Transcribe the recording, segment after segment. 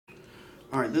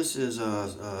All right, this is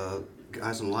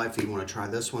guys in live. If you want to try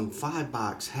this one,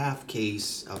 5-box half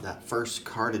case of that first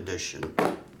card edition,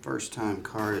 first time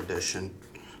card edition.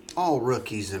 All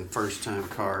rookies and first time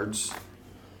cards,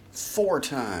 4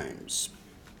 times.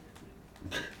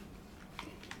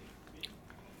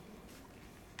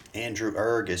 Andrew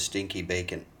Erg is stinky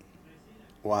bacon.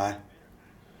 Why?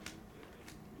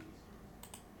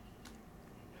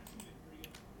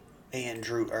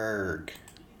 Andrew Erg.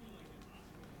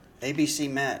 ABC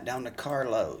Matt down to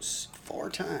Carlos 4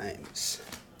 times.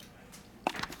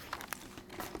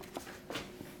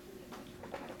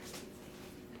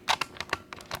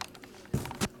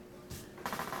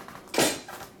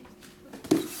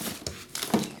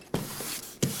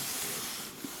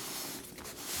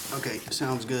 Okay,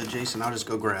 sounds good, Jason. I'll just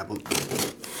go grab them.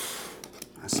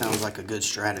 That sounds like a good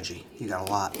strategy. You got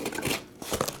a lot.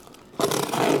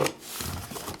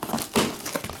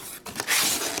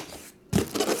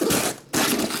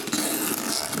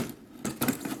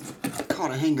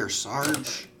 Caught a hanger,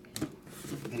 Sarge.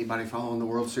 Anybody following the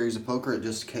World Series of Poker? It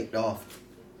just kicked off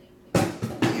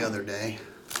the other day.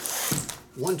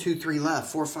 1, 2, 3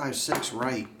 left. 4, 5, 6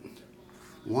 right.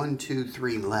 1, 2,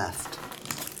 3 left.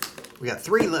 We got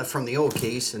 3 left from the old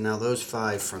case, and now those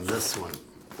 5 from this one.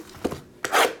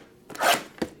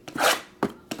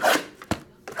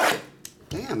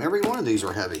 Damn, every one of these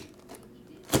are heavy.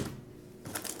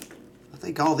 I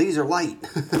think all these are light.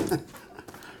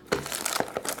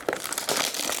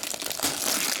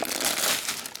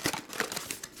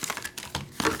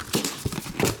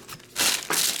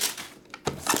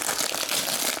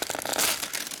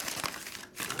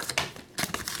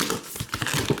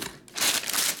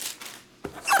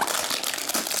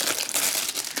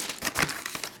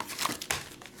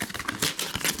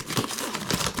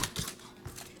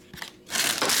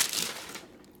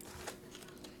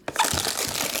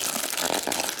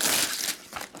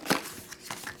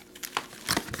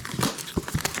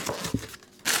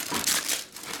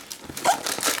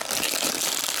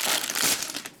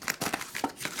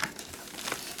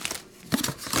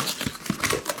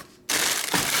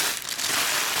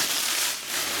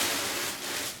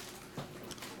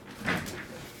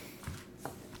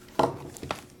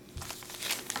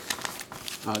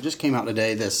 Just came out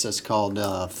today. This is called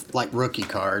like rookie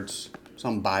cards,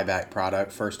 some buyback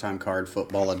product, first time card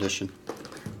football edition.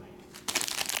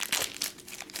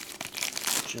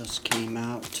 Just came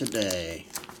out today.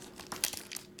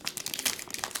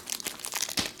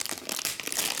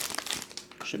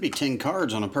 Should be 10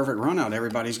 cards on a perfect run out.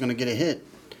 Everybody's going to get a hit.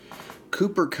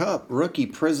 Cooper Kupp rookie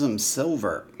Prism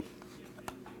Silver.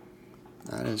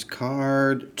 That is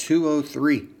card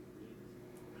 203.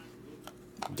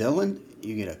 Dylan,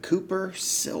 you get a Cooper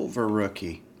Silver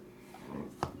rookie.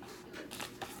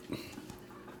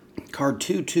 Card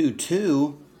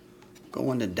 222,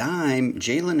 going to dime,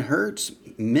 Jalen Hurts,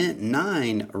 mint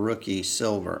 9 rookie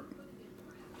silver.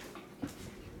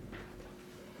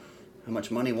 How much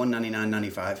money?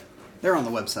 $199.95. They're on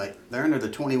the website. They're under the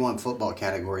 21 football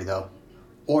category though,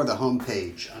 or the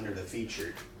homepage under the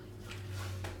featured.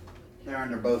 They're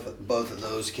under both of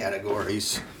those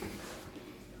categories.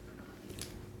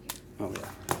 Oh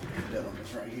yeah, Dylan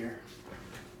is right here.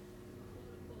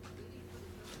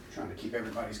 Trying to keep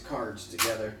everybody's cards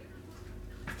together.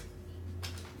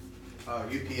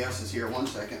 UPS is here. 1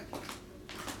 second.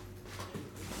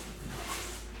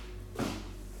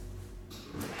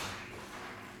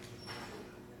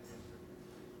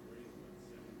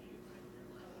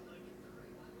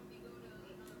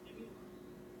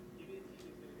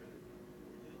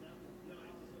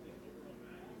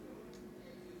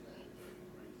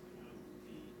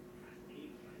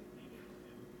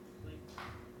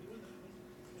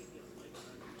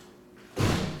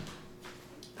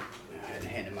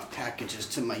 Packages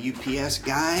to my UPS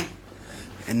guy,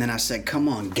 and then I said, come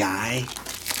on, guy.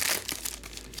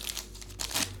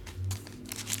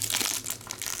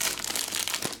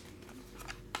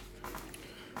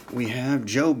 We have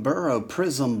Joe Burrow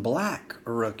Prism Black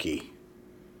rookie,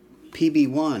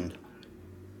 PB1.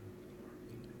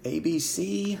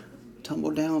 ABC,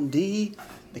 Tumble Down D,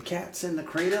 the cat's in the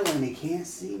cradle and he can't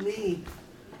see me.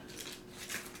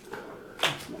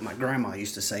 That's what my grandma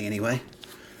used to say anyway.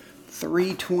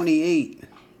 328.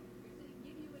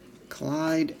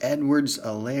 Clyde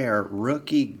Edwards-Helaire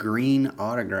rookie green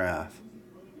autograph.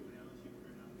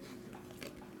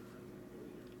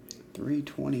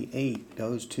 328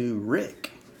 goes to Rick.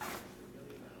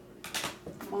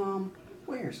 Mom,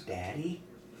 where's Daddy?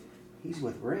 He's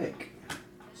with Rick.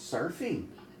 Surfing.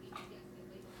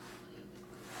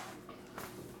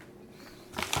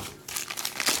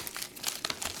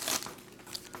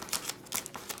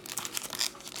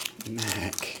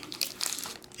 Mac.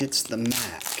 It's the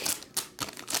Mac.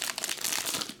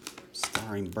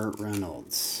 Starring Burt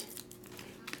Reynolds.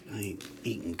 I ain't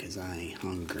eating 'cause I ain't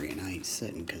hungry, and I ain't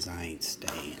sitting 'cause I ain't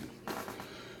staying.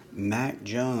 Mac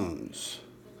Jones.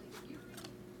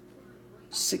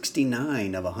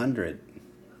 69 of 100.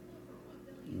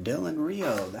 Dylan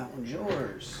Rio, that one's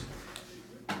yours.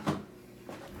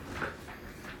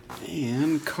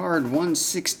 And card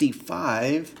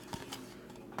 165,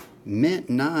 mint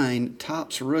 9,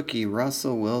 Topps rookie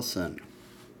Russell Wilson.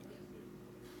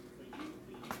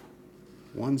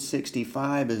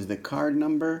 165 is the card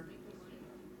number.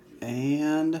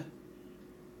 And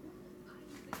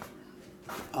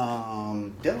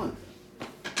Dylan.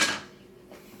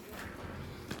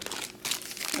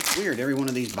 That's weird. Every one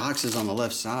of these boxes on the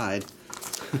left side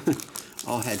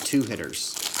all had 2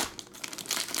 hitters.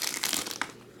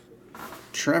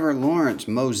 Trevor Lawrence,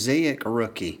 Mosaic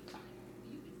rookie.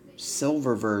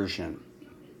 Silver version.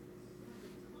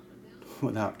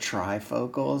 Without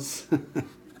trifocals.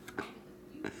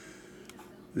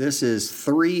 This is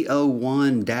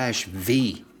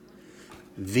 301-V.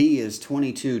 V is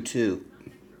 22-2.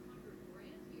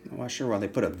 I'm not sure why they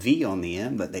put a V on the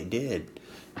end, but they did.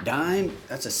 Dime,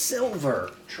 that's a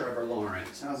silver Trevor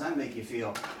Lawrence. How does that make you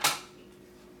feel?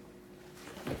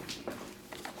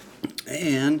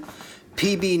 And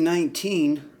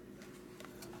PB19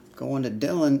 going to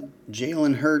Dylan,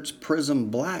 Jalen Hurts Prism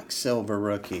Black Silver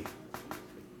rookie.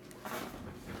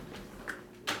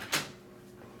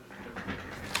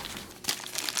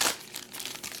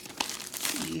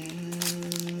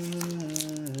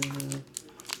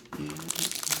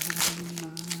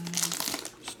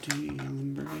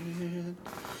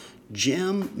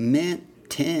 Gem Mint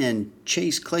 10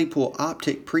 Chase Claypool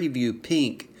Optic Preview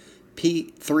Pink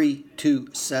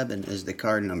P327 is the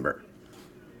card number.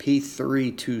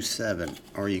 P327,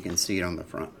 or you can see it on the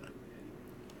front.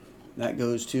 That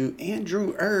goes to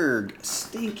Andrew Erg,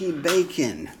 Stinky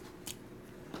Bacon.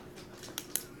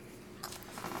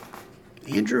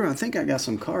 Andrew, I think I got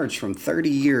some cards from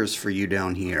 30 years for you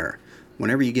down here.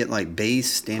 Whenever you get like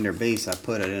base, standard base, I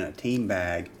put it in a team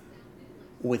bag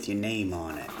with your name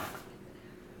on it.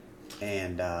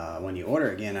 And when you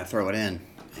order again, I throw it in.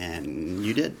 And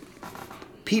you did.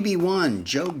 PB1,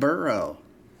 Joe Burrow,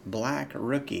 Black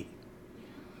Rookie.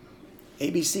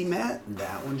 ABC Matt,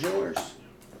 that one's yours.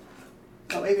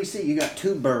 Oh, ABC, you got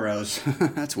 2 Burrows.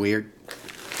 That's weird.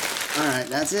 All right,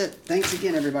 that's it. Thanks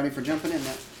again, everybody, for jumping in.